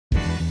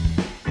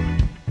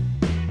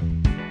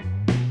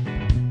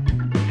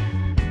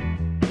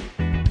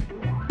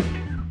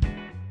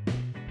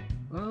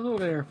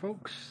there,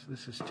 folks.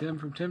 This is Tim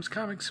from Tim's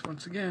Comics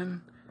once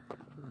again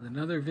with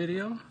another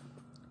video.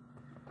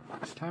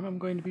 This time I'm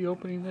going to be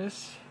opening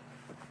this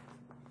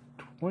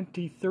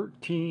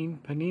 2013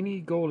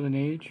 Panini Golden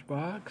Age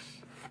box.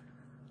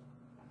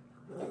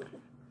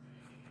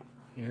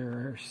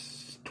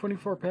 There's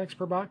 24 packs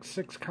per box,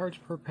 6 cards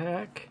per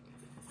pack.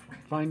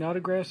 Find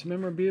autographs and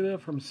memorabilia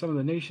from some of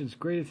the nation's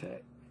greatest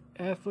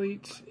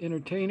athletes,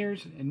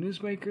 entertainers, and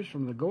newsmakers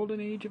from the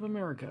Golden Age of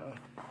America.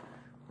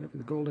 Whatever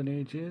the Golden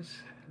Age is,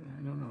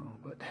 I don't know,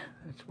 but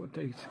that's what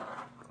they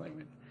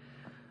claim it.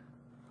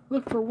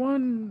 Look for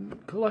one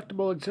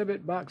collectible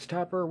exhibit, box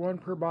topper, one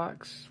per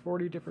box,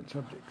 40 different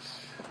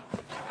subjects.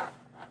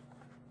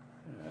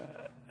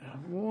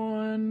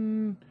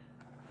 One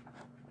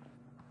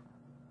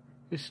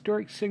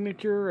historic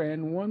signature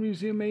and one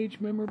museum age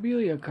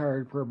memorabilia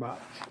card per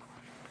box.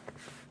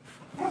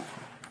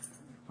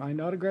 Find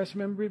autographs and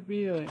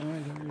memorabilia. I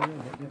didn't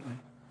read that, didn't I?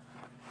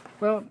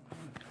 Well,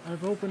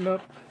 I've opened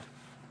up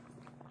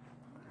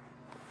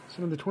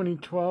some of the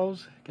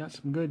 2012s, got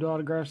some good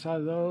autographs out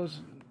of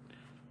those,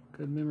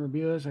 good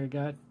memorabilia. I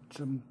got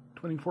some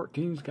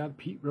 2014s, got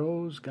Pete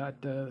Rose,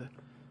 got the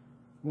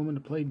woman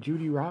that played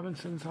Judy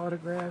Robinson's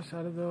autographs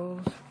out of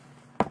those.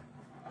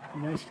 Be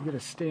nice to get a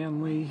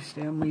Stan Lee.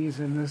 Stan Lee's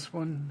in this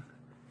one.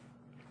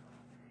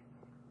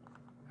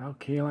 Al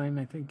Kaline,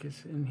 I think,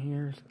 is in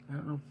here. I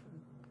don't know if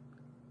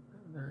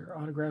they're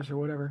autographs or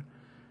whatever.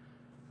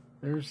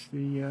 There's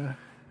the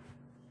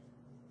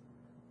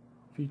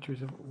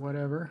features of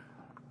whatever.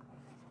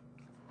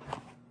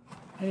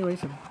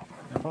 Anyways,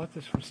 I bought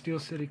this from Steel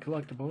City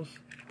Collectibles.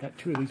 Got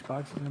 2 of these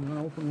boxes. I'm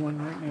going to open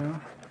one right now.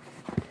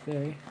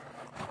 Today.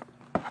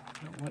 I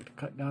don't like to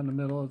cut down the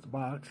middle of the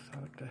box. I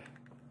like to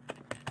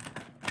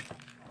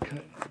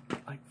cut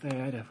like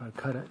that if I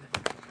cut it.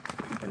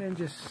 And then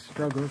just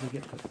struggle to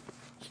get the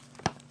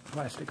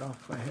plastic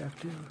off if I have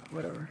to.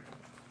 Whatever.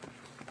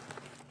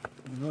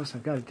 You notice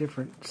I've got a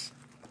different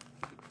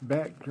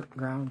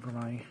background for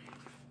my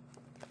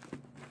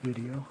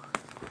video.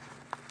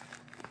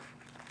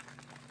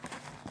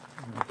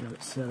 I've got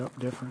it set up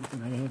different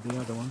than I had the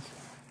other ones.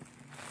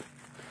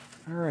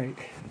 Alright,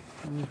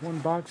 there's one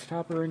box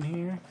topper in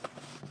here.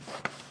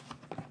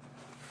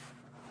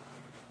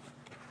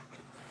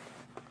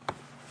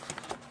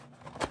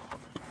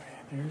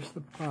 There's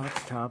the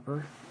box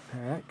topper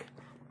pack.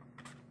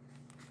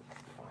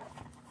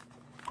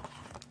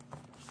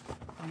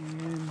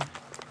 And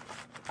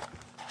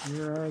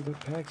here are the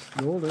packs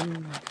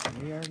golden.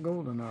 They are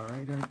golden,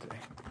 alright, aren't they?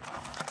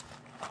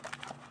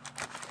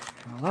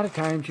 A lot of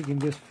times you can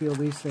just feel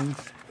these things,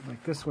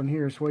 like this one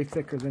here is way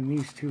thicker than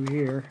these 2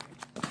 here.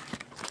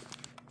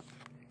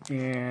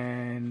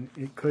 And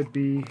it could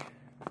be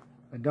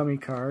a dummy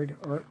card,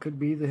 or it could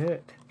be the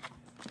hit.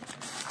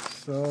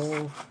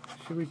 So,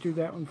 should we do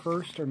that one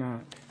first or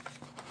not?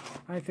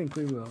 I think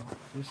we will,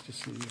 just to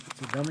see if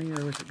it's a dummy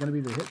or is it going to be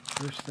the hit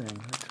first thing.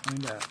 Let's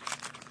find out.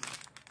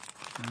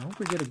 I hope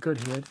we get a good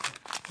hit.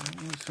 I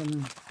don't want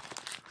some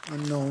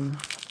unknown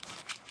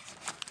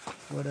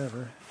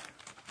whatever.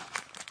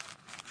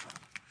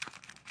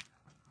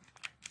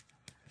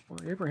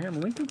 Well, Abraham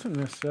Lincoln's in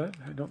this set.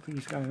 I don't think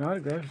he's got an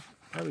autograph.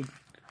 Probably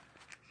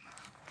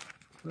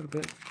a little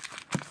bit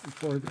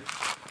before the...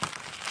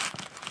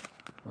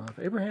 Well, if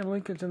Abraham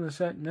Lincoln's in the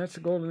set, and that's the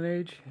Golden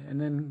Age,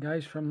 and then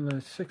guys from the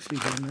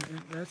 60s, and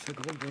that's the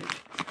Golden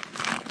Age.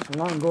 It's a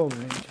long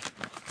Golden Age.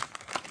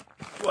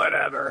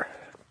 Whatever.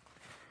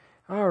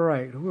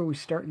 Alright, who are we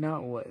starting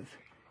out with?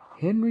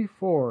 Henry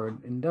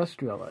Ford,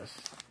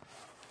 Industrialist.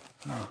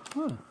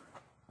 Uh-huh.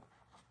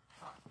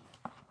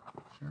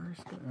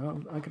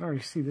 Oh, I can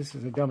already see this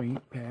is a dummy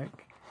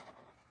pack.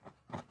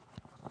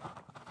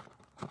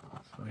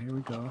 So here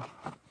we go.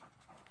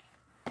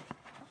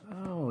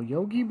 Oh,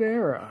 Yogi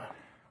Berra.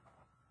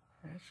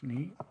 That's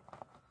neat.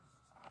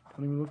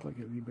 Don't even look like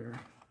a Yogi Berra.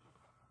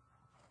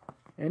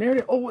 And there it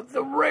is. Oh, it's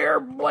the rare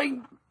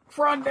blank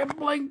front and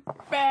blank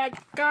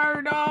back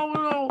card.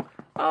 Oh,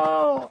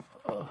 no.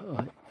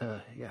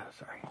 Yeah,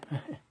 sorry.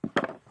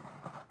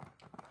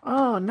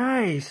 Oh,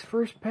 nice.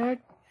 First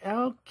pack.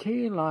 Al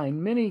Kaline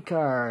mini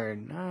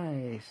card.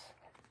 Nice.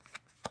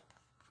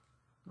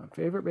 My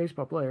favorite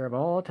baseball player of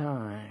all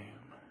time.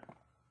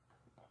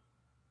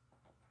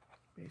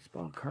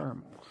 Baseball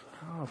caramels.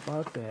 How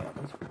about that?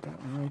 Let's put that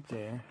one right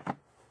there.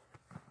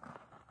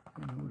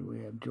 And who do we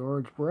have?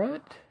 George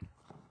Brett.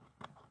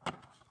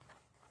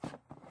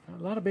 A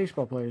lot of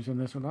baseball players in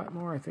this one. A lot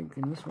more, I think,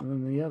 in this one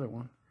than the other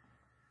one.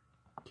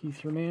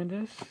 Keith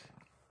Hernandez.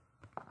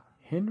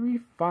 Henry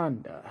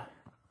Fonda.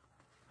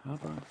 How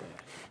about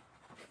that?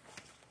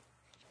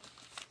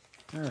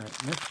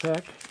 Alright, next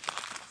pack.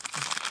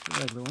 The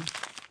regular one.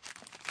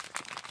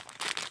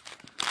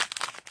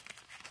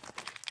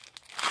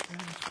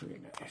 That's pretty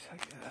nice, I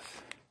guess.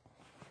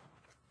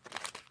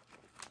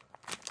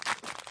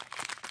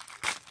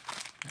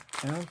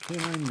 Al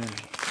Kaline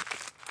Mini.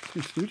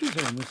 2 Stooges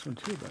are in this one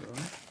too, by the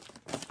way.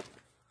 I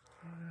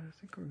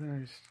think we're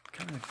going to just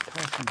kind of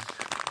toss these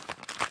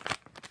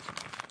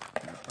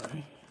that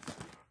way.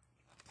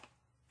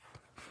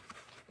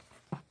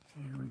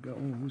 Here we go.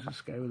 Who's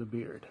this guy with a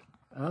beard?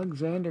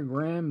 Alexander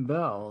Graham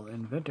Bell,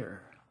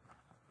 inventor.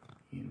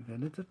 He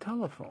invented the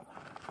telephone.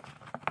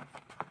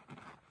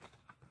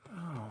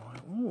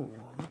 Oh,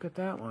 look at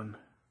that one.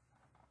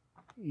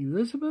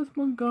 Elizabeth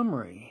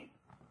Montgomery,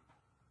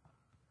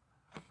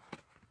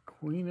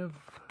 Queen of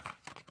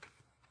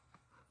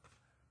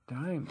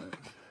Diamonds.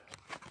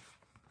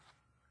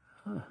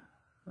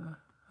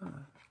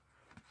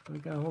 We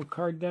got a whole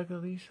card deck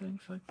of these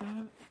things like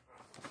that?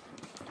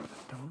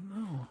 Don't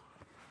know.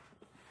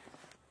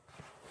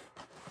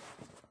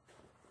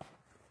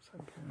 It's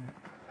like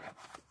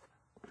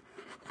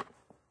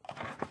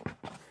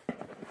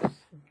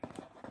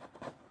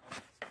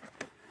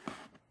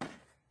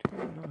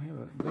I don't have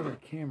a better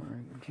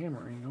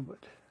camera angle,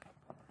 but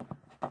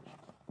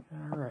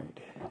all right.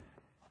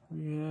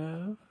 We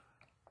have,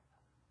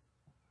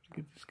 let's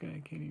get this guy.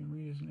 I can't even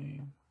read his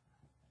name.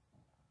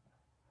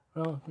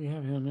 Well, we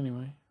have him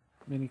anyway.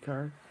 Mini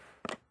card.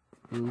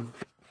 Ooh,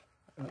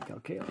 I like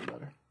Calcala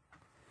better.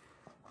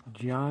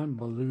 John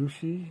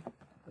Belushi.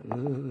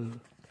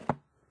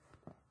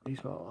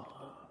 Baseball.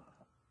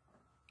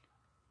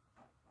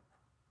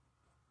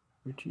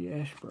 Richie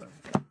Ashburn.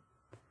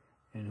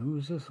 And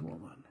who's this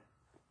woman?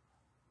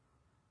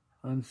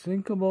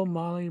 Unsinkable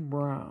Molly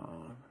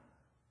Brown.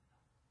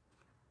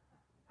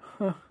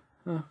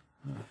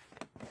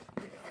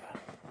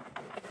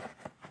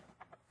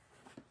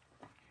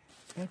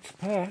 Next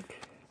pack.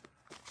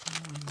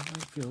 I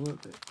feel a little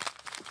bit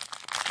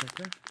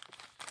thicker.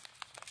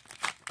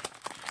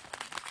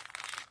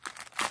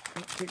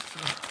 I think so.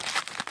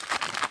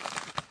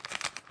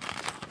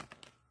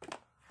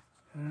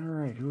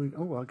 Alright,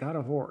 oh, I got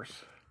a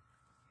horse.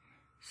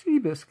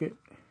 Seabiscuit.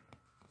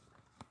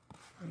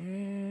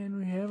 And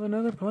we have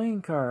another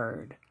playing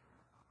card.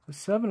 The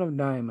 7 of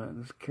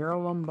Diamonds,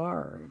 Carol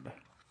Lombard.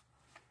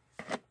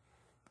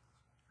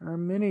 Our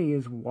mini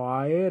is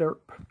Wyatt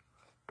Earp.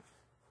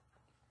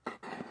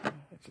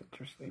 That's an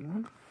interesting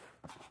one.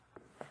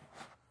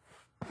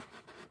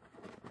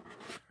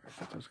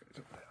 Put those guys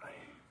up that way.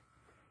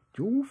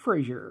 Joe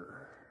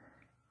Frazier.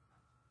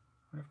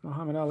 What if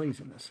Muhammad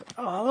Ali's in this?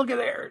 Oh, look at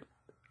there.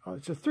 Oh,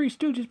 it's a Three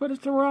Stooges, but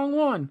it's the wrong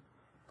one.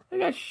 They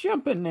got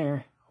Shump in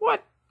there.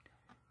 What?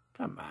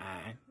 Come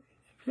on.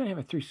 If you're going to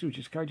have a Three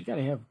Stooges card, you got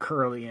to have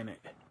Curly in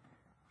it.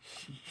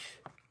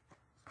 Jeez.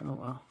 Oh,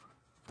 well.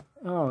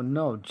 Oh,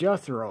 no.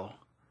 Jethro.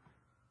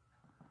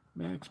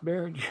 Max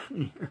Bear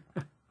Jr.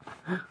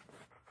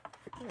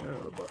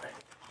 Oh, boy.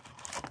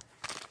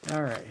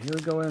 All right. Here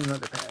we go in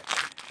another pack.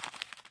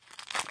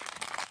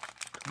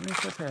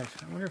 24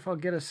 packs. I wonder if I'll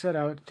get a set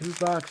out. 2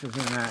 boxes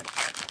in that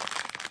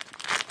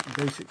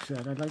basic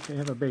set. I'd like to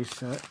have a base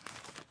set.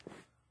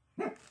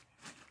 I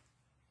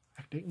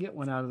didn't get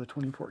one out of the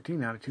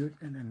 2014 attitude,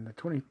 and then the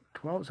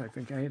 2012s, I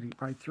think I had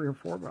probably 3 or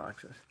 4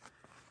 boxes.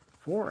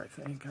 4, I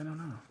think. I don't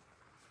know.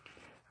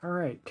 All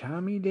right,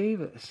 Tommy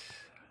Davis.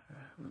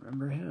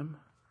 Remember him.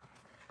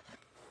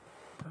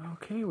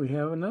 Okay, we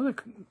have another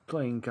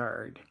playing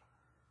card.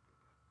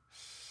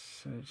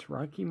 So it's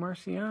Rocky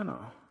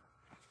Marciano.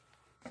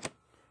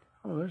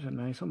 Oh, there's a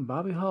nice one.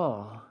 Bobby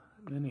Hall.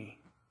 Mini.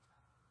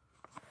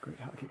 Great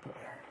hockey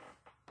player.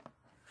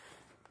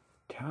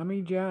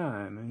 Tommy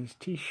John and his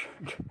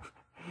t-shirt.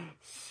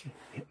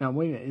 Now,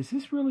 wait a minute. Is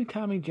this really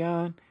Tommy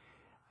John?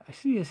 I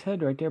see his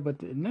head right there, but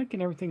the neck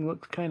and everything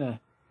looks kind of...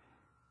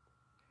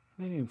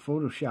 Not even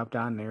photoshopped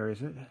on there,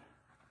 is it?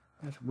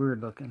 That's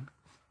weird looking.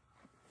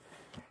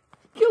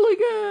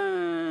 Gilligan!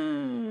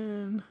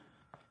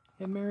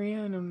 Had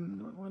Marianne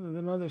and one of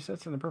the other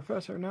sets and the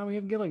professor. Now we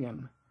have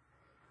Gilligan.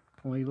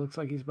 Well, he looks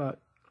like he's about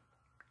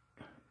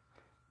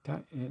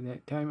that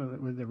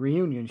time with the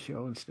reunion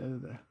show instead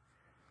of the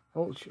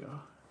old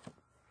show.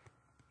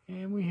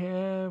 And we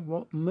have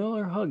Walt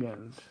Miller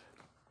Huggins.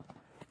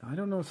 Now, I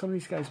don't know, some of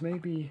these guys may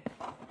be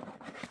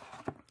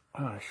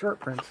short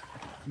prints.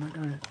 I'm not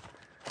going to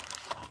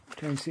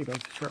try and see if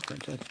that's short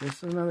prints.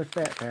 This is another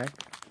fat pack.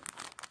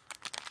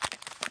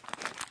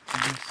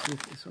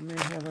 This one may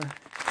have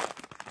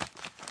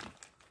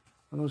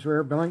one of those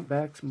rare blank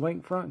backs,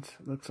 blank fronts.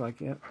 It looks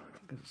like it.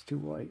 Because it's too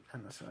white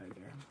on the side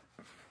there.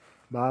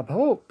 Bob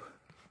Hope.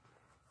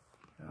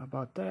 How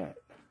about that?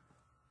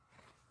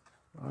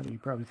 A lot of you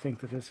probably think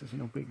that this is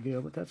no big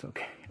deal, but that's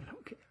okay. I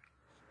don't care.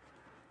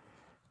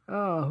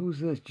 Oh, who's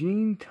this?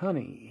 Gene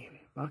Tunney,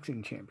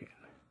 boxing champion.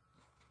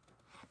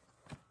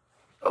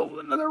 Oh,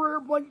 another rare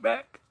blank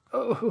back.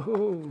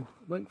 Oh,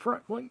 blank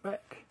front, blank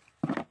back.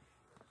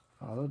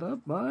 Followed up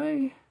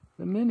by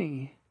the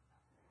mini.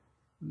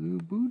 Lou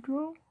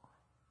Boudreaux.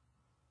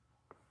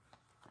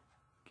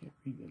 Can't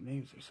read the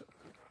names or something.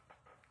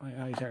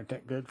 My eyes aren't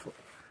that good for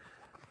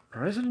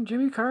President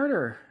Jimmy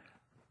Carter.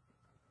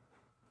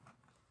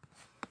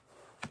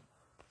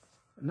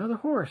 Another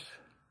horse.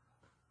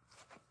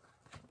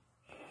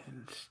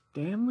 And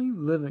Stanley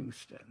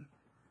Livingston.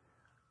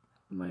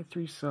 My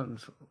 3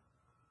 sons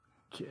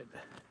kid.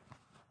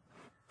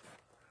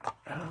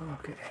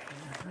 Okay.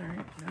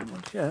 Alright, not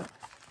much yet.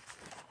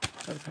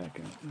 Got a pack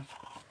in it.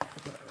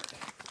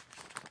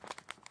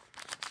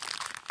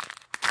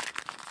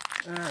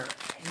 Alright,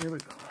 here we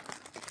go.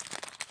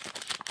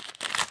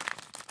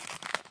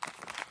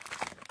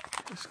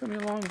 This is going to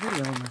be a long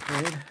video, I'm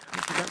afraid.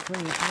 Hope you got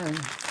plenty of time.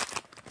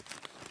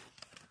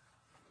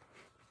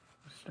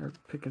 Start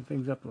picking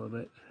things up a little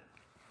bit.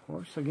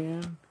 Horse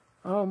again.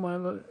 Oh my,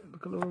 look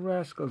at little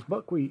rascals.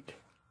 Buckwheat.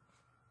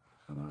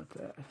 How about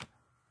that?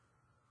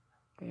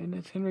 And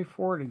it's Henry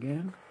Ford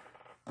again.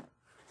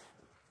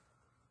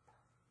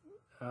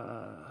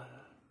 Oh,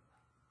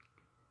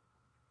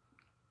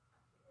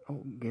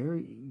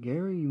 Gary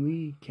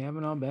Lee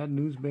Kavanaugh, Bad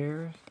News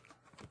Bears.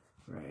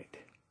 Right.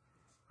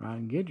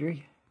 Ron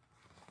Guidry.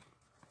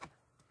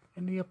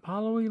 And the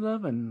Apollo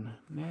 11,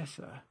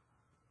 NASA.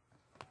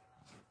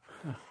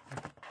 Huh.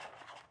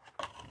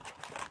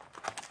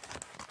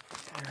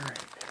 Alright.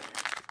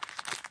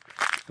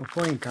 No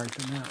playing cards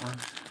in that one.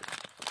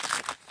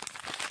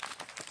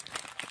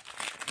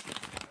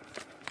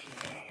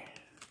 Okay.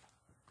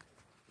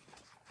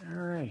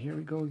 Alright, here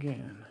we go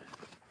again.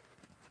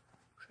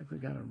 Looks like we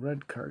got a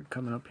red card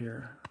coming up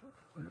here.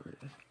 Whatever it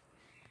is.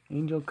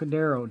 Angel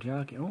Cordero,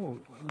 jockey. Oh,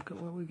 look at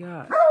what we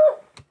got.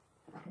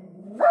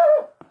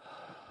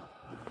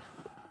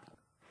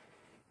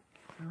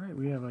 Alright,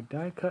 we have a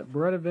die-cut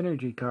Bread of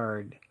Energy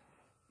card.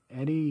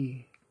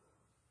 Eddie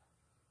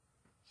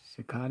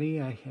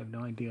Cicotti. I have no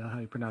idea how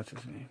you pronounce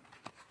his name.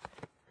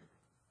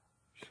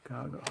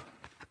 Chicago.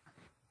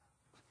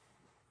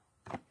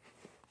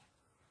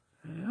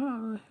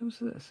 Oh, who's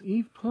this?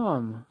 Eve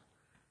Plum.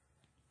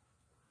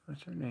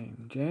 What's her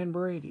name? Jan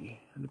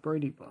Brady. The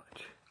Brady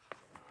Bunch.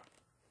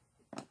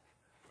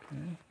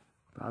 Okay.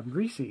 Bob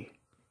Greasy.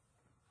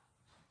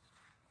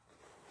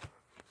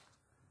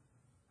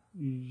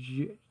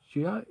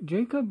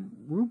 Jacob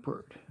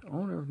Rupert,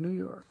 owner of New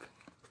York.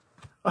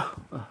 Oh,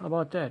 how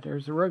about that?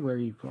 There's the regular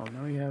Eve Plum.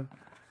 Now we have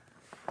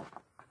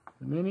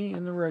the mini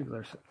and the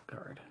regular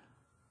card.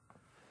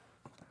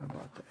 How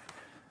about that?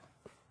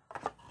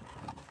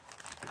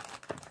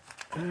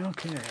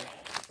 Okay.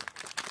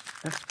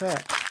 Next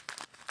pack.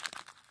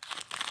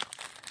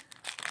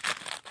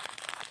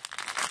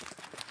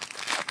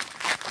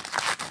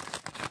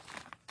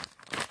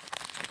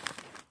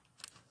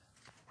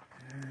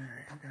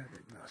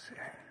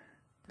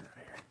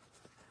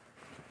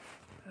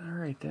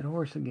 Alright, that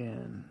horse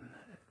again.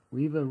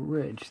 Riva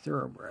Ridge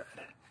Thoroughbred.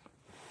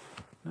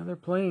 Another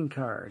playing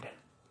card.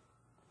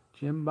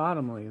 Jim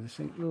Bottomley of the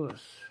St.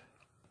 Louis.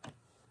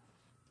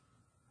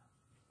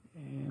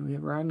 And we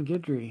have Ron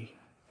Guidry.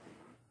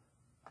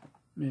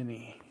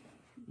 Mini.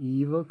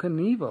 Evel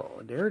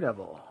Knievel,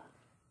 Daredevil.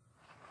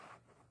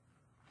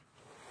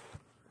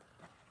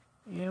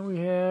 And we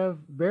have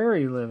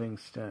Barry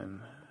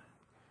Livingston.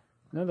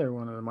 Another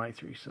one of the My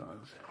Three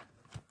Sons.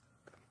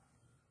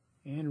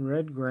 And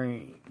Red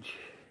Grange.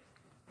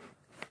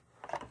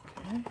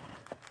 Okay.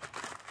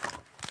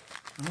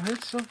 No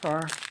hits so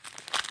far.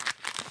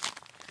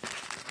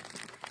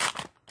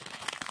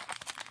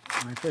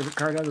 My favorite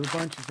card out of the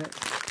bunch is that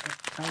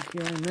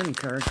IKI mini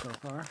card so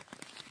far.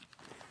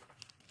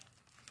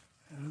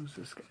 Who's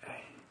this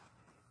guy?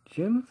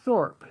 Jim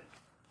Thorpe.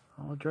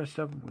 All dressed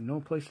up with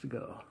no place to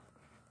go.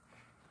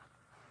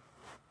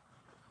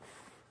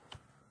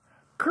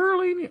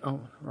 Curly Neal.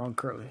 Oh, wrong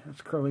Curly.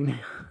 That's Curly Neal.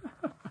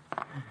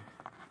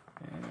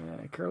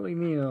 Curly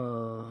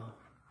Neal.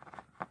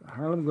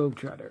 Harlem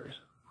Globetrotters.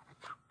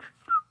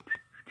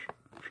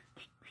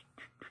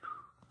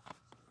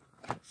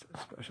 That's a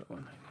special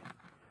one.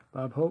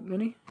 Bob Hope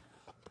mini.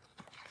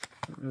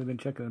 Haven't really been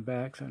checking the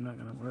back, so I'm not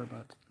going to worry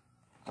about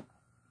the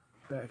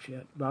backs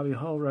yet. Bobby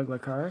Hull regular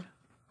card.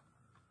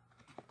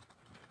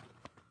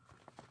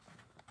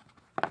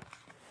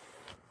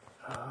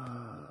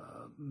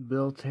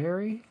 Bill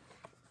Terry.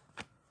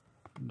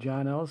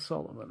 John L.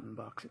 Sullivan,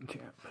 boxing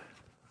champ.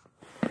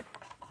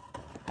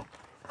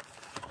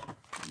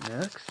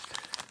 Next.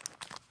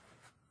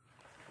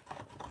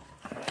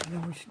 I know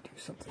we should do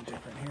something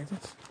different here.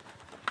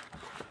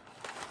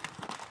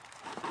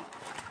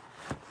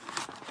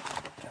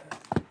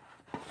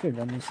 Should have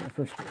done this in the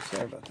first place.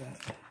 Sorry about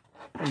that.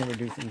 I never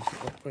do things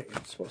the way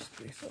it's supposed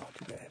to be, so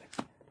too bad.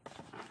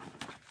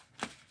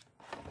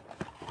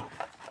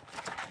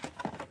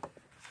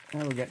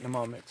 Now we're getting them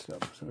all mixed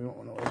up, so we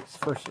won't know whether it's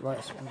first or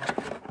last one.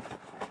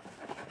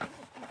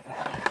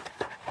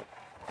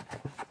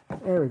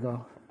 There we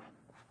go.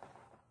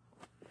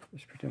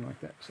 Just pretend like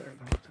that. Sorry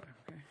the whole time,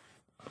 okay?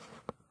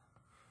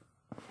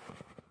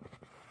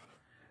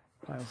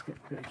 Pile's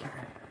getting big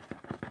here.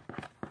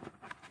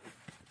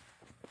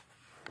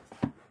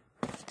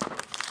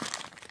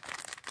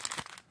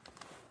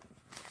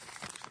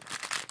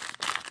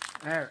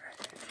 Alright,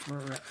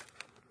 we're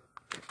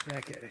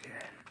back at it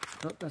here.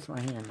 Oh, that's my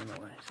hand in the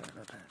way. Sorry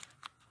about that.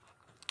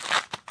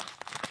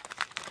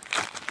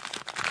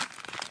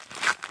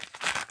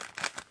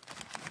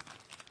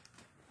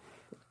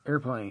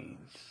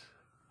 Airplanes.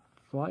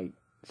 Flight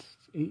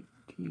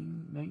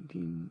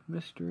 1819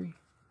 Mystery.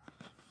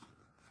 I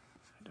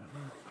don't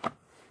know.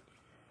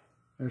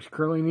 There's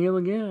Curly Neal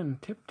again.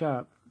 Tip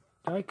Top.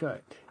 Die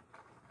cut.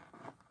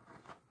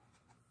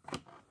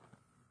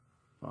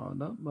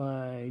 Followed up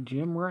by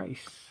Jim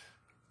Rice.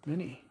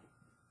 Mini.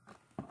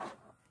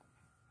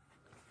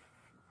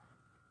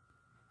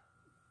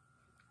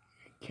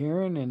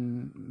 Karen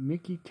and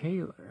Mickey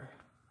Taylor.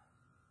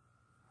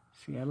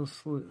 Seattle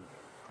Sleuth.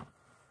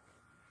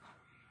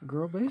 A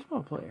girl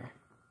baseball player.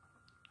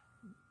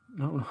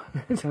 No,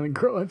 that's not a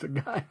girl, that's a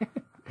guy.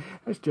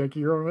 That's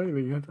Jackie Earl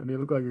Haley. That's what they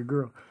look like a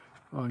girl.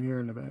 Long hair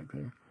in the back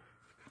there.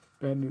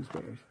 Bad News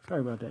Bears. Sorry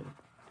about that.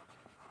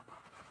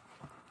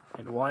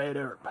 And Wyatt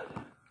Earp.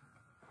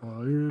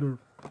 Wyatt Earp.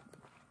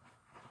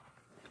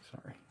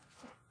 Sorry.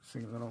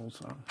 Singing an old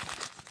song.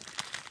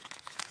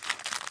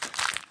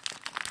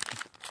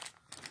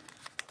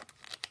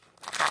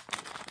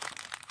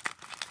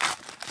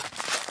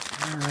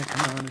 Alright,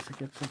 come on, let's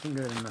get something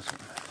good in this one.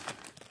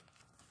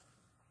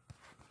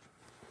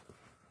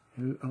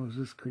 Oh, is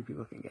this creepy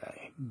looking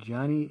guy?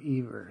 Johnny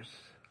Evers.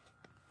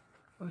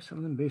 Oh, some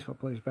of them baseball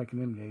players back in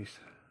them days.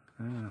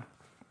 I don't know.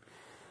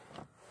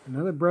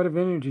 Another Bread of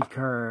Energy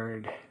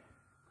card.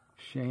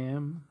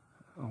 Sham,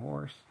 a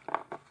horse.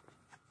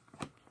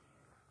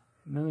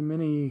 Another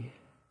mini.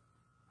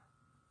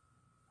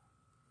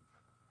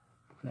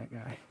 That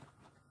guy.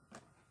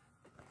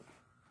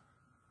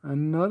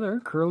 Another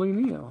Curly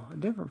Neal. A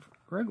different,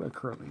 regular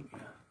Curly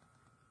Neal.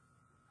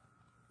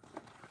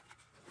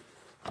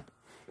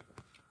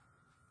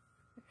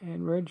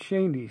 And red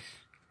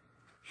Shandish.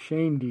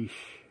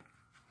 Shandish.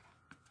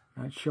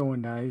 Not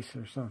showing dice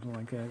or something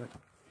like that, but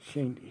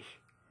Shandish.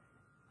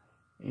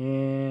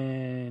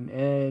 And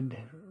Ed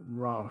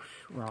Roush.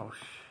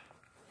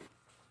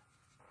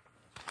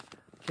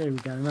 Okay, we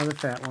got another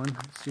fat one.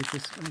 Let's see if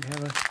this one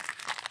have a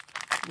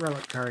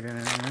relic card in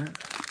it or not.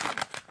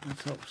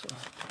 Let's hope so.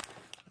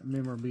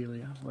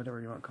 Memorabilia,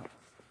 whatever you want to call it.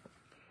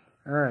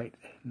 Alright,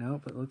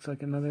 nope, it looks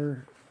like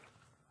another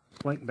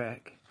blank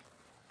back.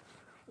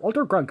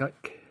 Walter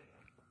Cronkite.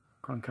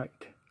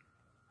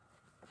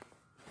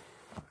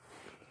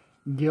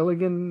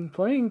 Gilligan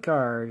playing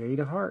card, 8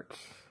 of Hearts.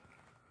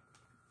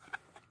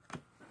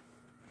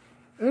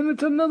 And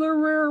it's another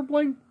rare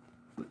blank.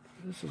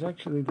 This is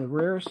actually the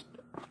rarest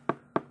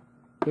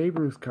Babe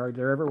Ruth card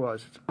there ever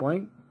was. It's a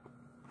blank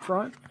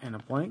front and a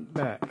blank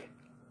back.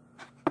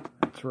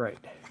 That's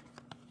right.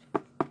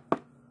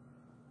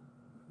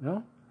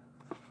 No?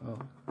 Oh.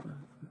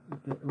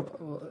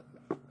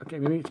 Okay,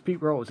 maybe it's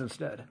Pete Rose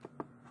instead.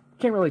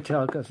 Can't really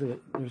tell because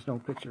there's no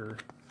picture,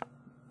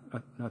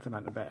 nothing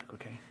on the back,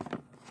 okay?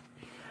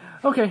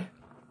 Okay,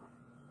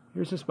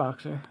 here's this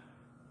boxer.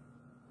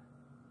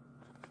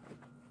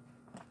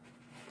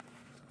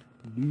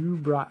 Lou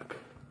Brock.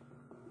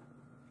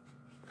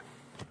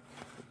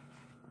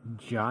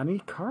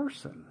 Johnny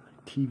Carson,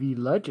 TV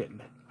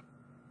legend.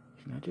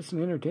 He's not just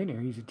an entertainer,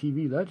 he's a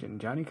TV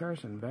legend. Johnny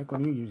Carson, back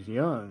when he was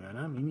young, and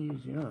I mean he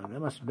was young. That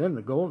must have been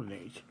the golden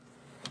age.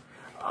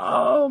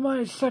 Oh,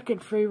 my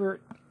second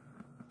favorite.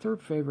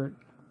 Third favorite,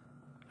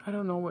 I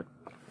don't know what,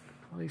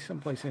 well, he's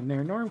someplace in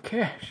there. Norm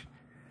Cash.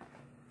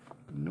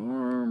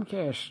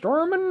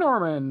 Storm and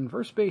Norman,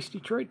 first base,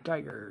 Detroit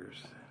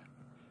Tigers.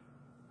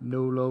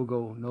 No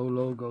logo, no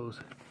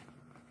logos.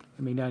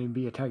 It may not even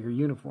be a Tiger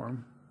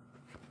uniform.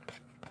 It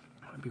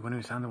might be when he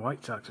was on the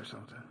White Sox or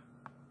something.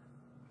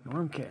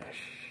 Norm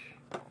Cash.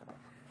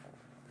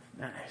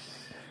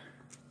 Nice.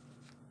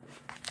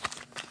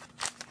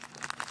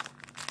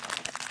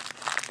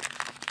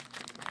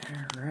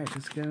 Alright,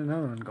 let's get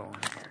another one going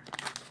here.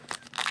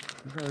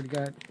 We've already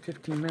got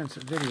 15 minutes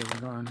of video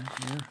gone.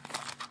 Yeah,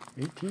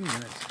 18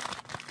 minutes.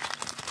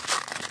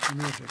 I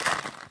need to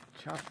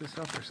chop this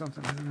up or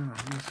something. I don't know.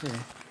 Let's see.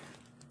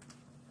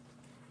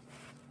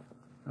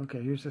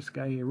 Okay, here's this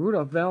guy here.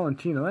 Rudolph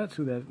Valentino. That's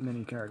who that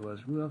mini card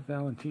was. Rudolph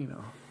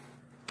Valentino.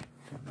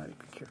 Somebody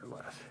could care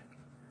less.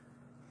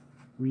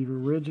 Weaver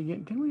Ridge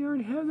again. Didn't we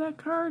already have that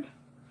card?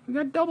 We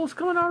got doubles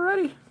coming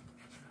already?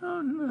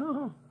 Oh,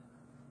 no.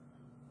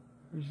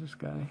 Here's this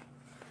guy.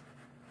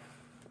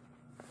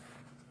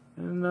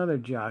 And another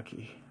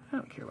jockey. I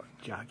don't care about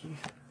jockeys.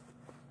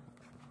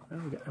 Oh,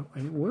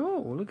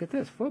 whoa, look at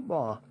this.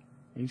 Football.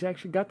 He's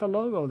actually got the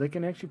logo. They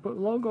can actually put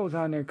logos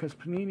on there because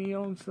Panini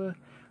owns the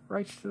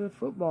rights to the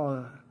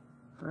football.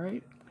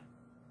 Right?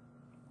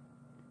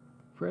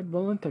 Fred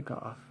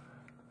Bolentikoff.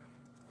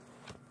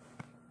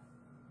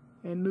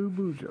 And Lou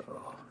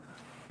Boudreaux.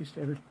 Used to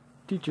have a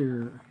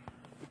teacher.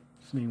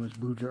 His name was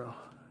Boudreaux.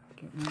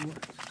 Can't remember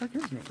what. It's like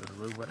his name was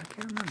Lou, but I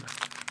can't remember.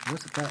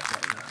 What's it that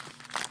right now?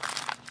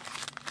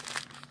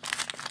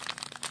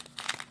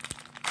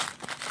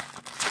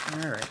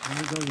 Alright, here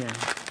we go again.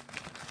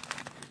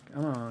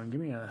 Come on,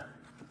 give me a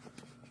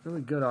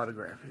really good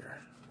autograph here.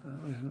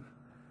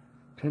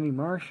 Penny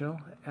Marshall,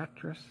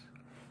 actress,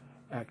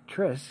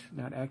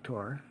 not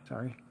actor,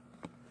 sorry.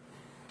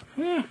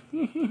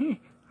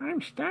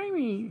 I'm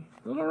Stymie,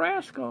 Little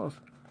Rascals.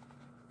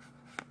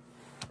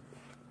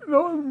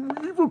 No,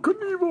 Evil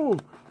Knievel.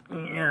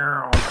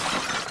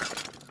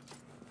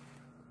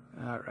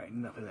 Alright,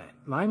 enough of that.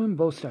 Lyman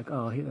Bostock.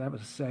 Oh, that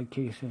was a sad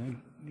case.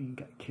 He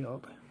got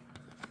killed.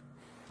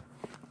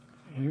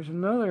 Here's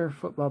another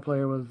football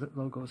player with the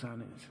logos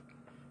on it.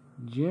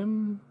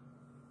 Jim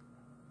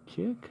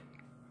Kick.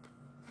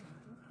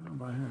 I don't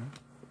know about her.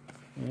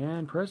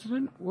 And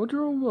President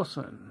Woodrow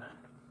Wilson.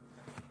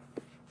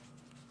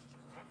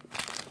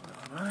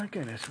 My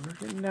goodness, we're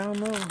getting down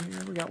low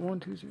here. We got 1,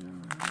 2, 3,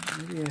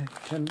 maybe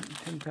 10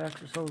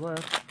 packs or so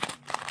left.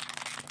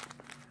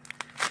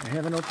 I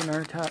haven't opened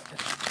our topper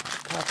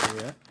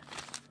yet.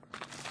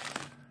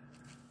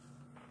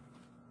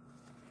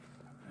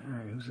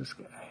 Alright, who's this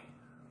guy?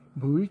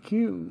 Bowie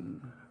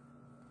Kuhn.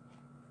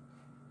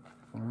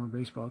 Former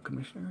baseball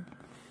commissioner.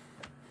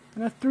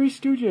 And that's Three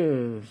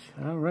Stooges.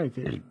 Alright,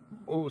 there.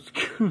 Oh,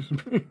 excuse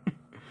me.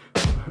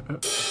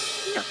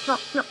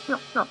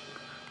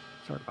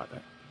 Sorry about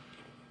that.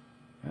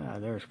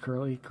 There's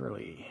Curly.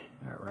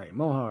 Alright,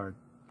 Mo Howard.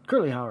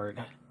 Curly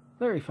Howard.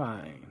 Larry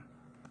Fine.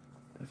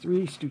 The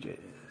Three Stooges.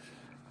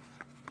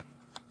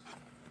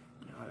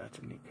 Oh, that's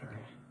a neat card.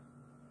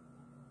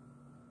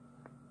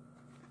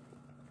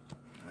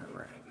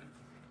 Alright.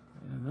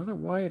 Another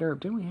Wyatt Earp.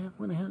 Didn't we have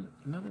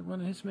another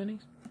one of his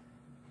minis?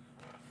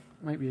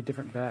 Might be a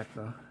different back,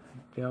 though.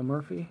 Dale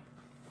Murphy.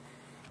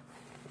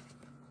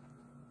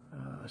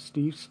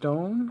 Steve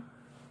Stone.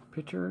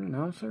 Pitcher and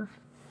announcer.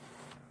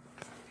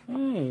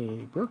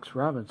 Hey, Brooks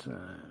Robinson.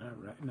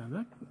 Alright, now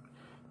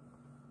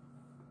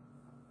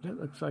that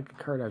looks like a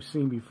card I've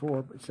seen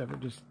before, but except for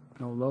just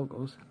no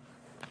logos.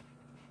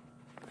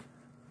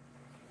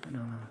 I don't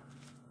know.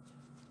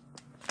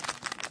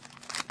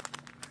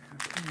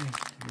 Okay,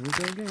 here we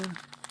go again.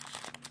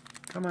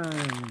 Come on,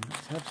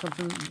 let's have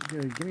something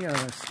good. Give me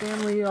a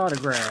Stanley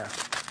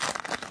autograph.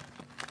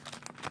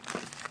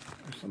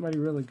 Or somebody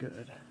really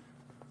good.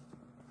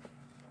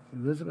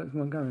 Elizabeth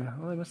Montgomery.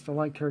 Well, they must have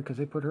liked her because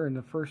they put her in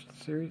the first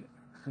series,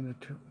 in the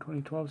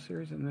 2012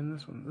 series, and then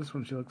this one. This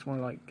one, she looks more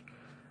like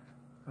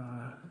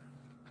the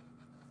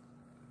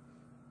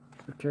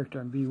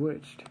character on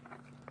Bewitched,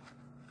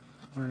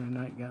 wearing a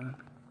nightgown.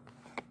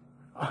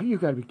 Oh, you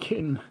gotta be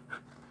kidding!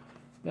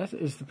 That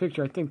is the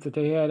picture I think that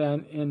they had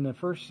on in the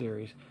first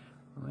series.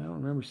 Well, I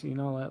don't remember seeing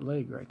all that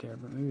leg right there,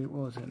 but maybe it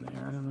was in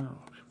there. I don't know.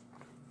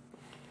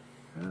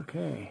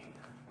 Okay,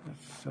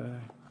 that's.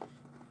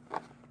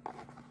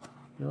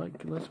 You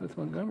like Elizabeth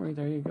Montgomery?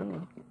 There you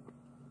go.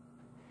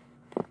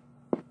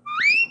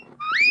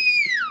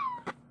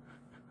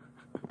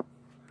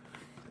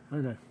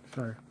 Okay,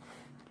 sorry.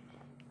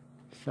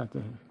 It's not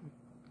the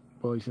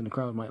boys in the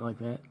crowd might like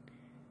that.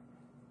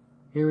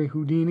 Harry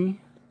Houdini.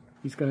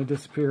 He's going to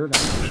disappear.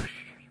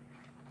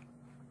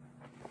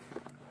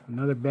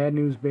 Another Bad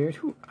News Bears.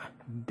 Who?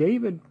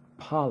 David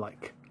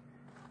Pollock.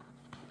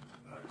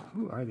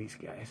 Who are these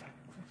guys?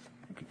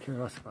 I could care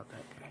less about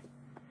that guy.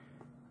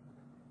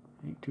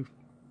 Ain't too.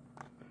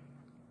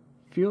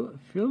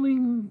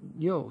 Fielding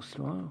Yost.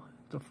 Well,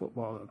 the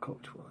football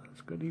coach was.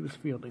 It's good he was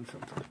fielding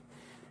something.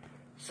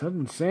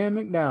 Sudden Sam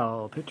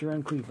McDowell, pitcher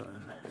on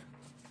Cleveland.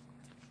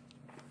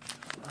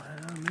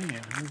 Oh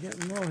man, we're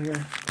getting low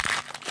here.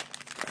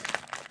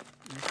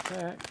 Next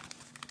pack.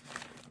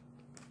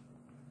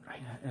 I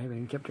haven't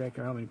even kept track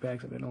of how many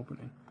packs I've been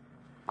opening.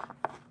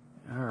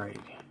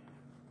 Alright.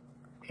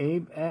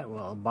 Abe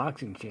Atwell,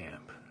 boxing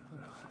champ.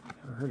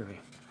 Never heard of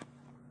him.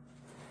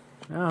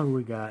 Now who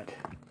we got?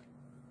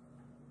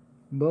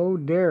 Bo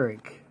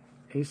Derek,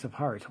 Ace of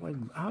Hearts.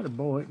 How did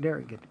Bo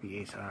Derek get to be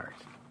Ace of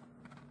Hearts?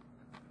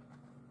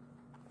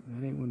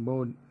 That ain't when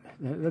Bo.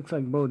 It looks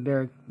like Bo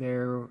Derek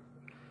there.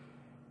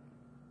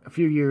 A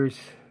few years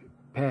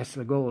past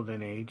the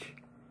golden age.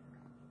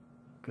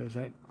 Because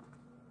that's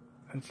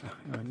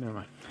never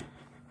mind.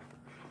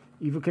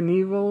 Evil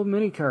Knievel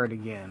mini card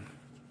again.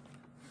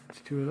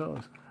 It's 2 of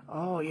those.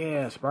 Oh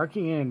yeah,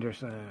 Sparky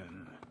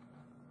Anderson.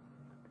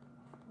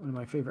 One of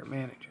my favorite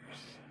managers.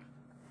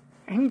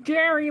 And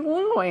Jerry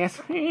Lewis.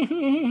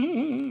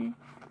 With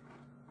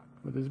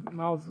his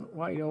mouth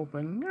wide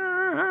open.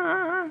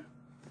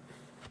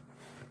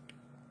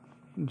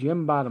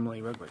 Jim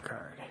Bottomley, regular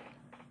card.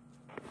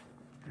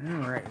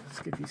 Alright, let's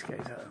get these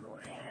guys out of the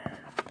way.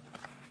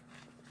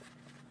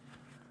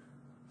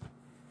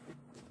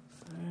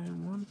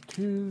 And 1,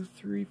 2,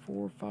 3,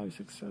 4, 5,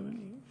 6,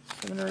 7,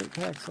 8. 7 or 8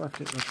 packs left,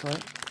 it looks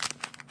like.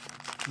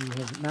 We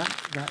have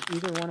not got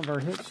either one of our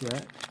hits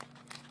yet.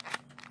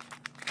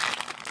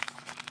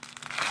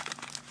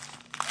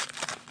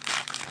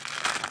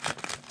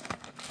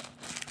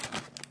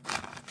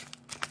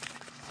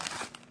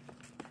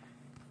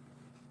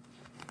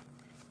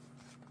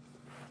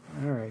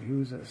 Alright,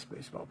 who's this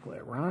baseball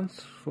player? Ron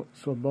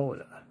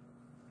Swoboda.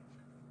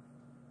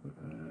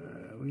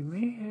 We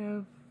may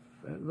have,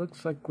 it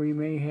looks like we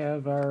may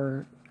have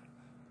our,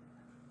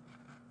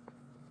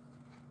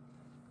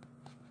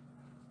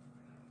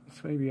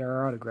 this may be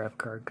our autograph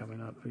card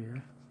coming up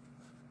here.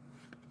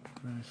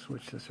 I'm going to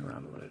switch this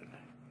around a little.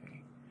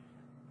 Okay.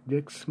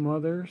 Dick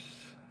Smothers,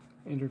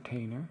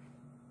 entertainer.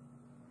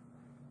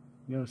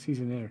 You notice he's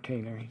an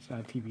entertainer, he's not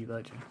a TV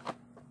legend.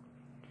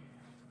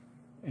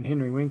 And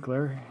Henry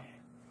Winkler,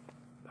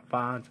 the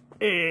Fonz.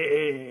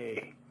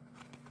 Hey!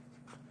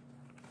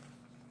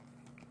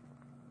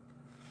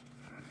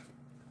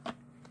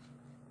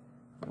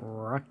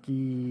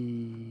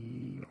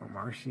 Rocky or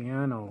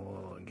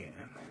Marciano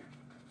again.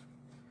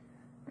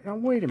 Now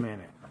wait a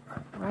minute.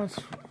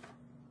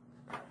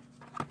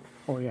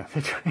 Oh yeah,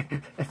 that's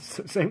right. That's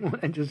the same one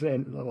I just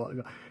said a little while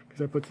ago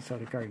because I put this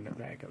other card in the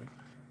back of it.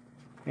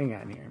 Hang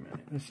on here a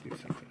minute. Let's do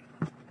something.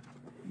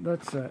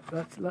 Let's.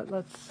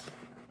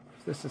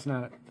 This is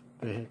not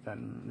the hit,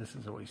 then this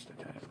is a waste of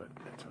time, but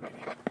that's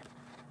okay.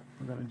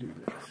 We're gonna do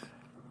this.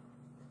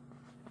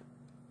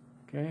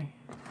 Okay.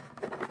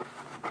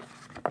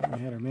 We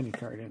had our mini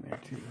card in there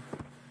too.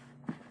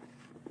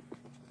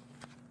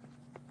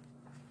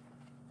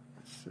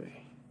 Let's see.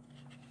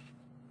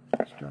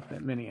 Let's drop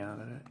that mini out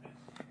of it.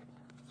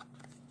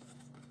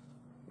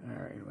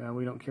 Alright, well,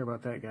 we don't care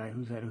about that guy.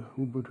 Who's that?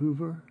 Herbert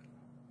Hoover?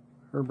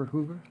 Herbert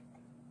Hoover?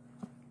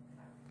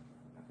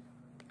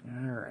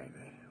 Alright,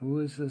 who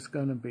is this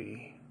gonna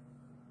be?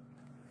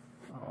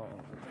 Oh,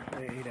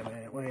 wait a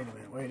minute.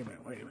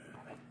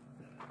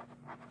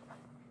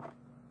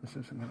 This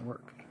isn't gonna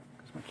work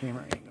because my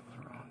camera angle is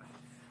wrong.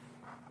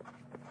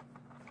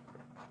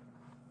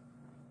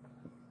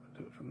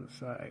 Do it from the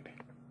side.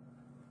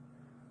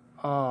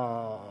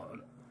 Oh,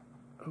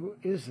 who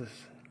is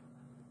this?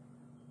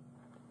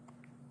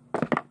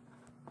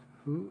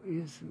 Who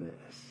is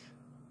this?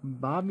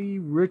 Bobby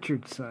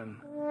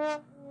Richardson.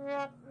 Well,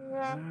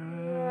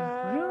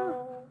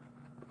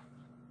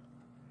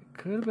 it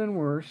could have been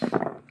worse.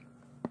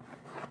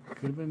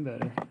 Could have been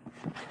better.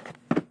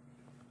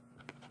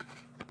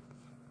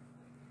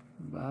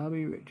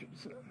 Bobby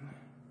Richardson.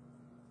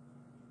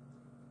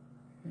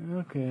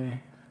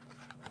 Okay.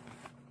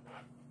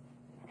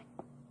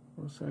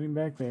 We'll set him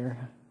back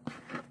there.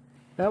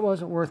 That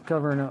wasn't worth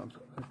covering up.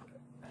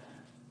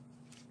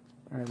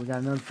 Alright, we got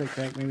another thick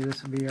pack. Maybe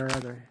this will be our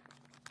other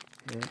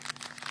hit. It'd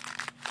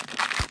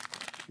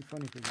be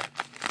funny if we got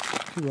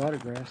 2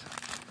 autographs.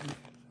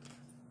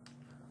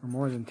 Or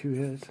more than 2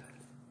 hits.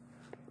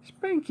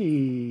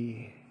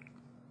 Spanky!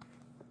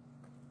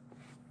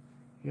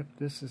 Yep,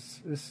 this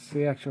is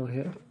the actual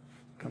hit.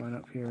 Coming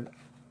up here.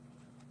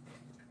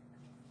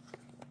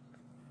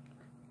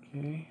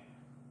 Okay.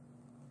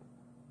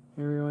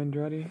 Mario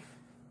Andretti.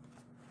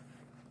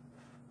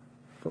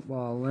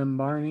 Football, Lem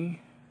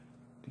Barney.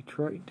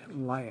 Detroit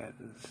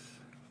Lions.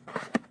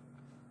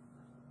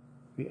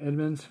 The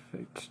Edmonds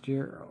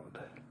Fitzgerald.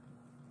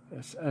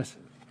 SS.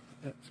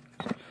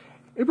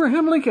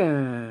 Abraham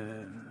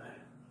Lincoln.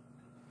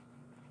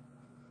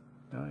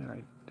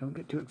 Alright, don't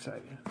get too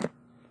excited.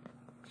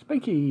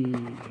 Spanky.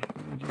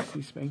 Did you see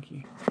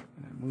Spanky?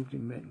 And I moved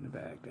him in the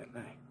bag, didn't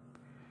I?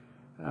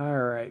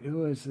 Alright,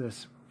 who is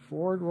this?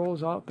 Ford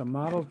rolls out the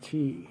Model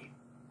T.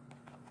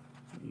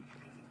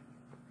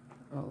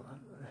 Oh,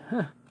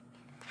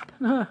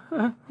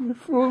 you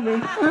fooled me.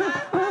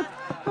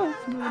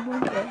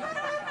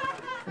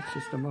 That's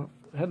just a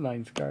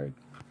headlines card.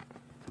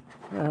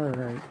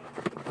 Alright.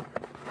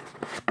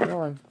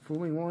 Well, I'm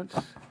fooling once.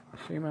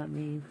 Shame on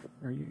me.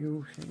 Or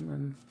you. Shame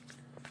on...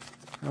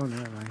 Oh,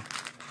 never mind.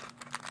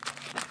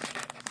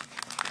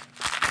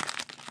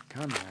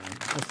 Come on.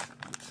 Let's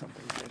get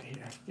something good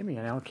here. Give me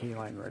an LK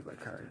line regular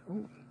card.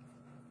 Oh.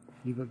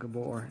 Eva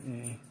Gabor.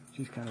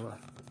 She's kind of a...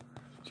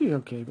 She's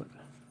okay, but...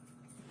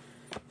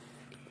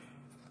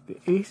 The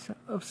Ace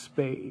of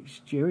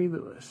Spades, Jerry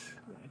Lewis.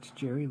 That's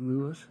Jerry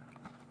Lewis.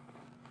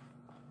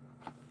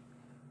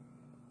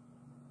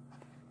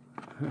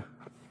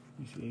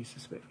 He's the Ace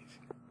of Spades.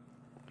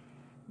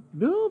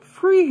 Bill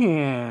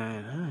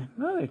Freehand.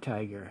 Another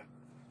tiger.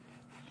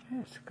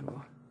 That's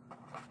cool.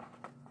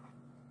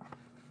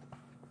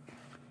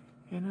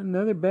 And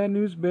another Bad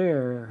News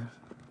Bear.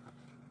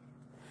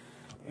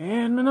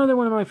 And another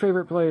one of my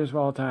favorite players of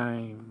all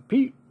time,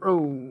 Pete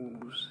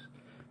Rose.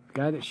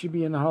 Guy that should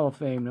be in the Hall of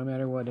Fame no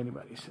matter what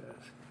anybody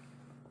says.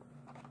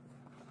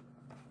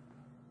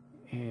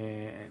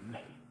 And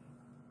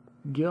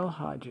Gil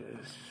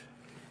Hodges.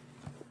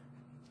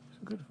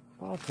 Some good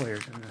ball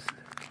players in this set.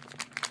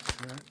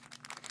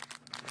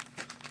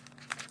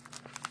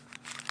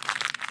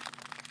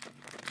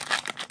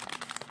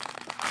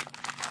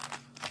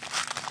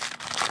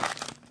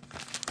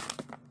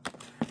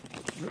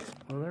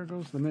 Well, there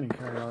goes the mini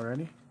card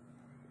already.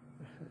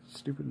 That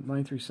stupid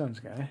 9-3 Suns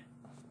guy.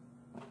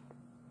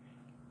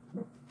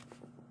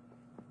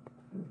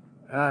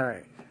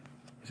 Alright.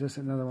 Is this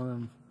another one of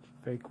them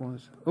fake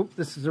ones? Oh,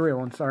 this is the real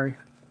one, sorry.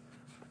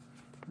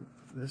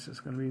 This is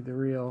going to be the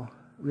real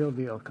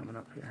deal coming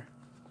up here.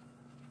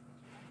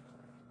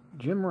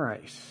 Jim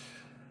Rice.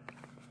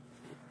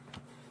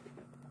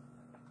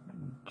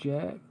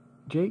 Jake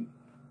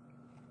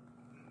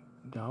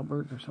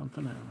Dalbert or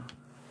something, I don't know.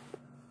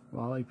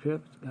 Wally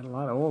Pipp. Got a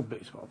lot of old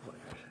baseball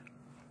players.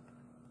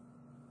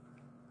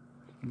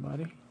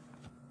 Somebody?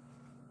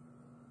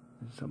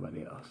 And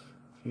somebody else.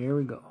 Here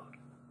we go.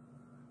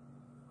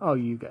 Oh,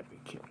 you gotta be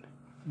kidding.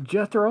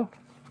 Jethro?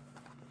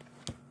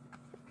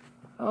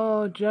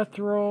 Oh,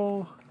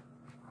 Jethro.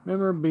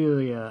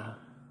 Memorabilia.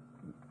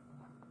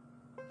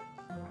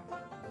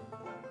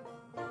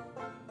 It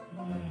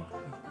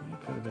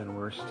could have been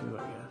worse too,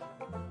 I guess.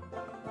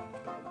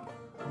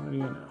 What do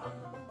you know?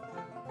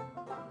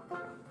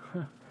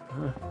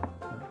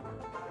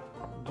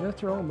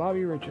 Jethro and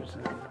Bobby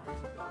Richardson.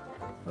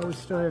 Oh, we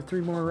still have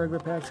 3 more regular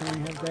packs and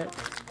we have that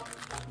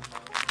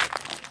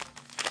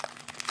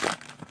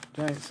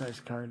giant size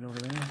card over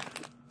there.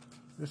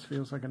 This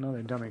feels like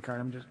another dummy card.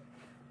 I'm just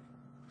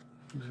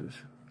This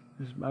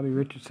is Bobby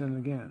Richardson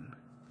again.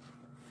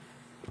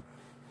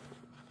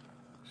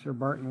 Sir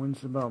Barton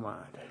wins the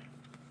Belmont.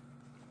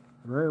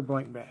 Rare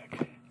blank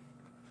back.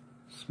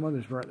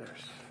 Smothers Brothers.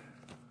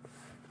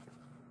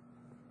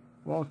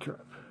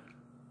 Waltrip.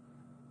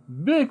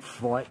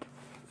 Bigfoot.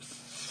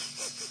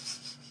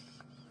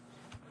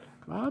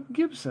 Bob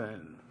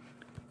Gibson.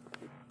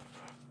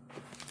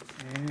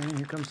 And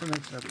here comes the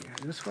next W.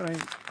 This one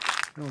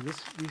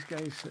these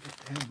guys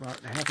have about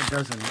half a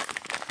dozen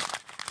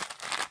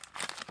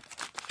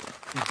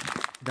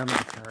dummy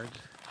cards.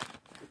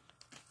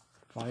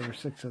 5 or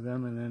 6 of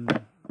them, and then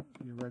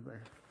your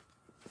regular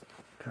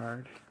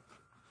card.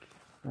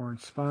 Warren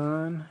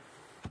Spahn.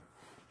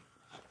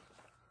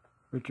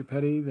 Richard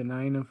Petty, the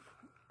 9 of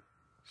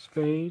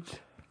spades.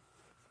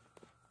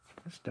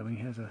 This dummy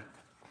has a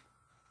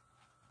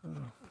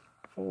little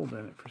fold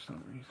in it for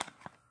some reason.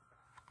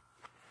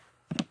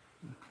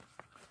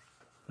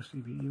 Must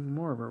be even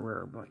more of a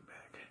rare blank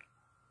back.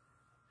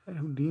 Is that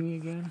Houdini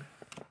again?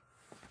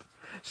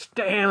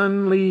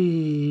 Stanley!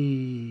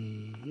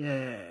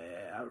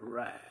 Yeah,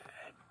 alright.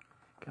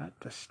 Got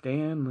the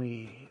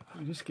Stanley.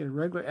 We just get a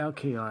regular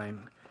LK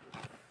line.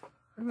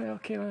 Regular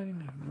LK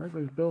line,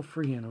 regular Bill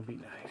Freehan will be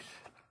nice.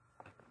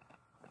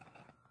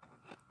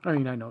 I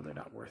mean, I know they're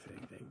not worth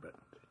anything, but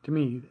to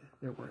me,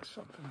 they're worth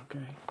something,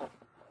 okay?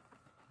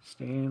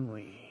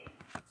 Stanley.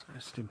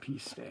 Rest in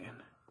peace,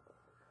 Stan.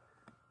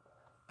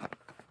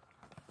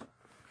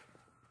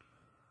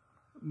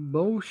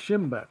 Bo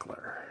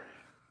Schembechler.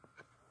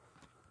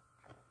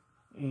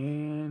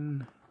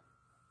 And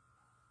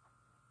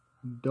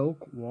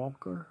Doak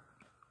Walker.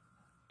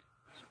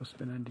 This must have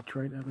been on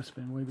Detroit. That must have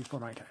been way before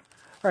my time.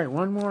 Alright,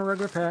 one more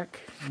regular pack,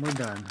 and we're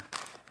done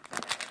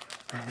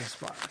in this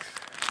box.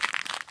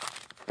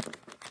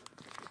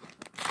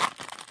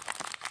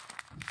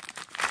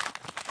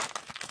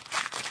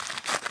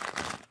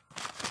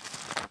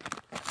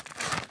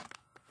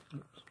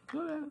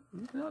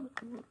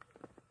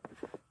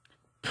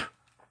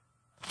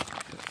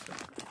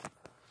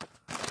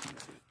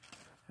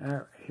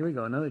 Alright, here we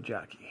go, another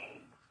jockey.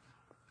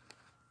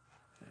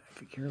 I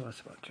could care less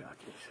about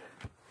jockeys.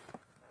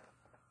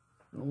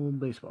 An old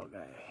baseball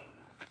guy.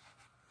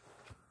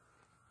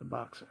 The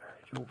boxer,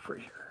 Joe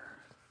Frazier.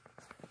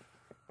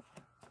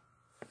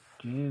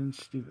 Jan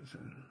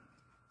Stevenson.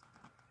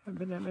 Haven't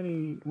been that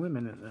many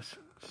women in this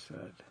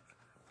set.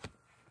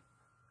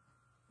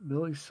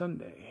 Billy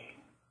Sunday.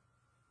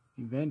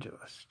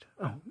 Evangelist.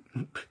 Oh.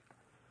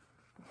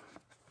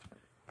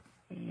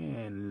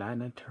 And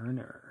Lana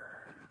Turner.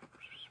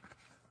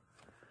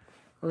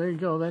 Well, there you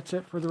go. That's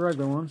it for the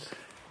regular ones.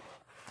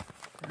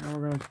 Now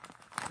we're gonna.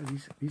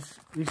 These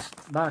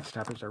box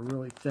toppers are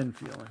really thin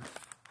feeling.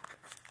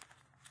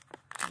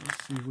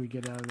 Let's see if we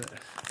get out of this.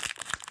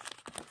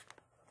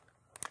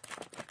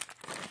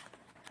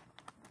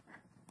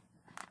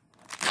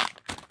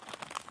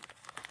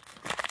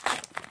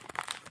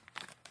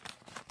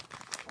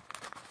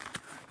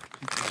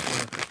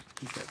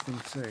 Keep that thing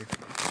safe.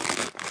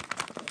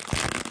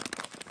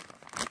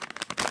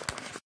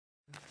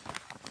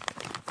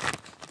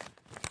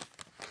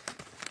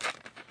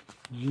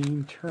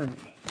 Gene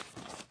Tunney.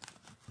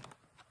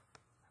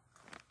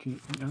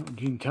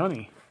 Gene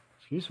Tunney.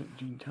 Excuse me,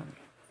 Gene Tunney.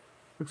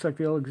 Looks like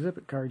the old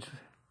exhibit cards.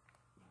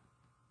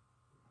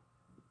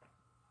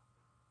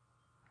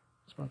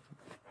 It's about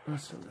the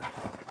rest of the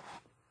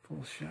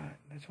full shot.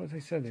 That's what they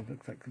said. They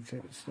looked like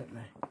exhibits, didn't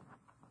they?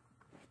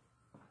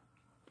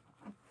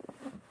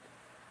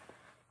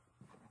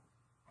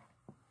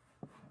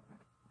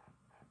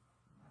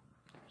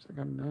 Looks like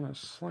I'm on a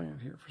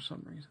slant here for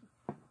some reason.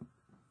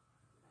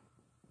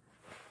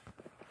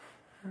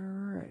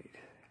 Alright.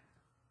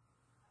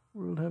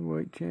 World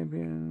Heavyweight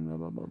Champion, blah,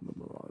 blah, blah,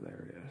 blah, blah.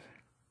 There it is.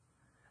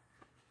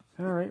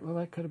 Alright, well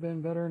that could have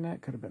been better and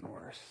that could have been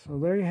worse. So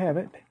there you have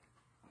it.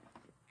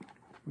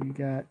 We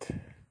got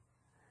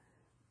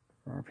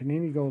our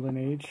Panini Golden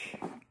Age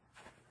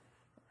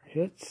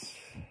hits.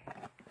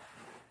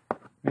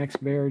 Max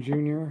Baer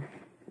Jr.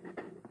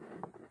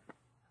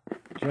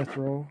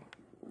 Jethro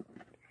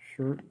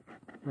shirt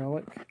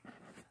relic.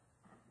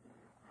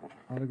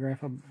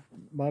 Autograph of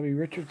Bobby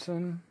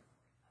Richardson.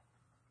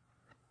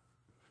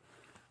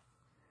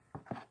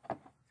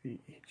 The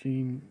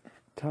Gene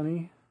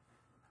Tunney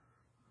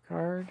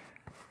card.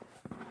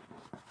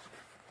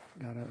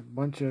 Got a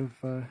bunch of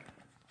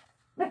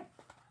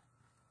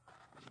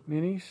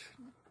minis,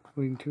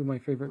 including 2 of my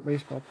favorite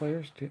baseball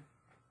players,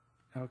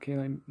 Al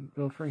Kaline and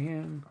Bill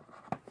Freehan.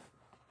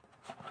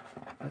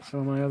 Got some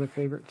of my other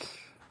favorites,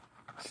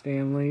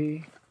 Stan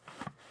Lee,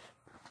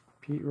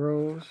 Pete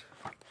Rose,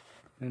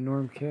 and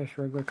Norm Cash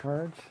regular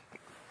cards.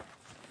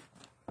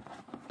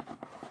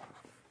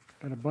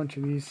 Got a bunch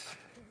of these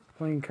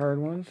playing card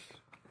ones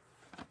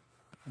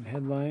and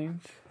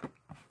headlines.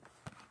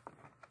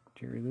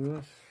 Jerry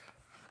Lewis,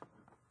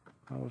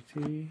 Paul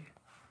T,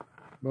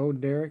 Bo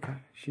Derek.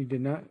 She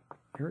did not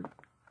hurt.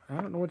 I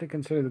don't know what to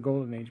consider the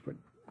golden age, but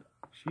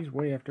she's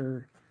way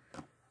after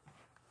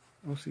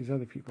most of these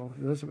other people.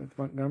 Elizabeth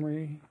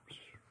Montgomery,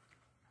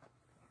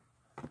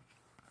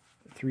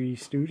 Three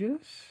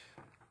Stooges.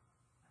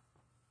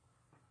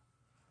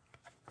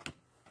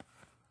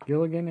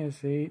 Gilligan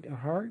is 8 of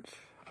Hearts.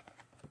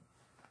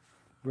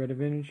 Red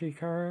of Energy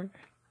card.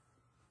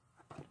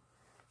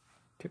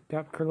 Tip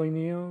Top Curly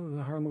Neal,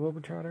 the Harlem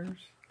Globetrotters.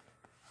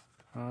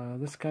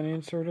 This kind of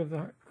insert of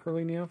the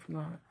Curly Neal from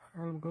the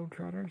Harlem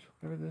Globetrotters,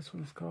 whatever this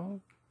one's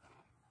called.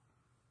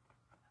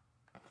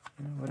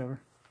 Yeah, whatever.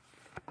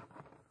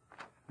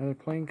 Another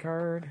playing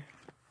card.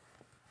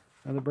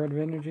 Another Red of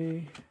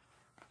Energy.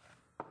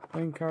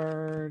 Playing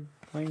card.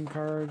 Playing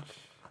cards.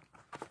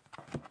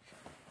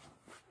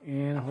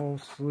 And a whole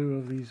slew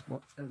of these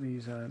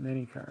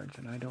mini cards,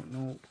 and I don't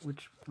know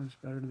which one's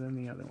better than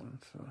the other one.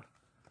 So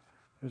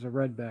there's a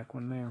red back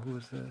one there. Who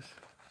is this?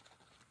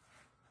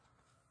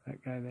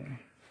 That guy there.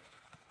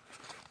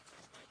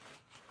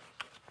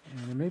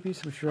 And there may be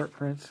some short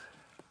prints.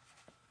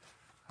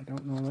 I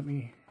don't know. Let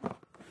me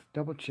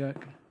double check.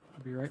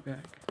 I'll be right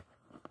back.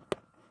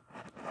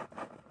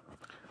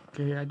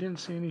 Okay, I didn't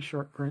see any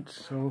short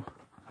prints, or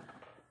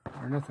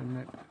nothing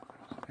that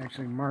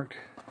actually marked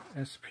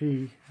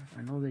SP.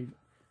 I know they,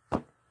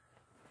 in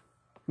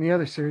the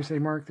other series, they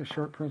marked the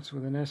short prints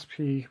with an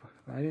SP,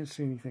 but I didn't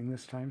see anything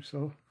this time.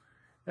 So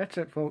that's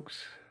it,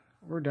 folks.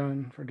 We're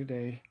done for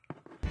today.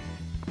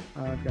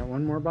 I've got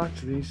one more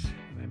box of these.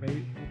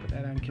 Maybe we'll put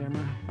that on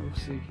camera. We'll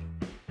see.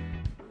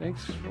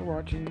 Thanks for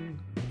watching.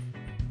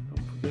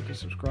 Don't forget to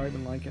subscribe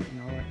and like it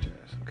and all that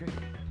jazz. Okay?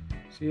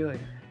 See you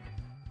later.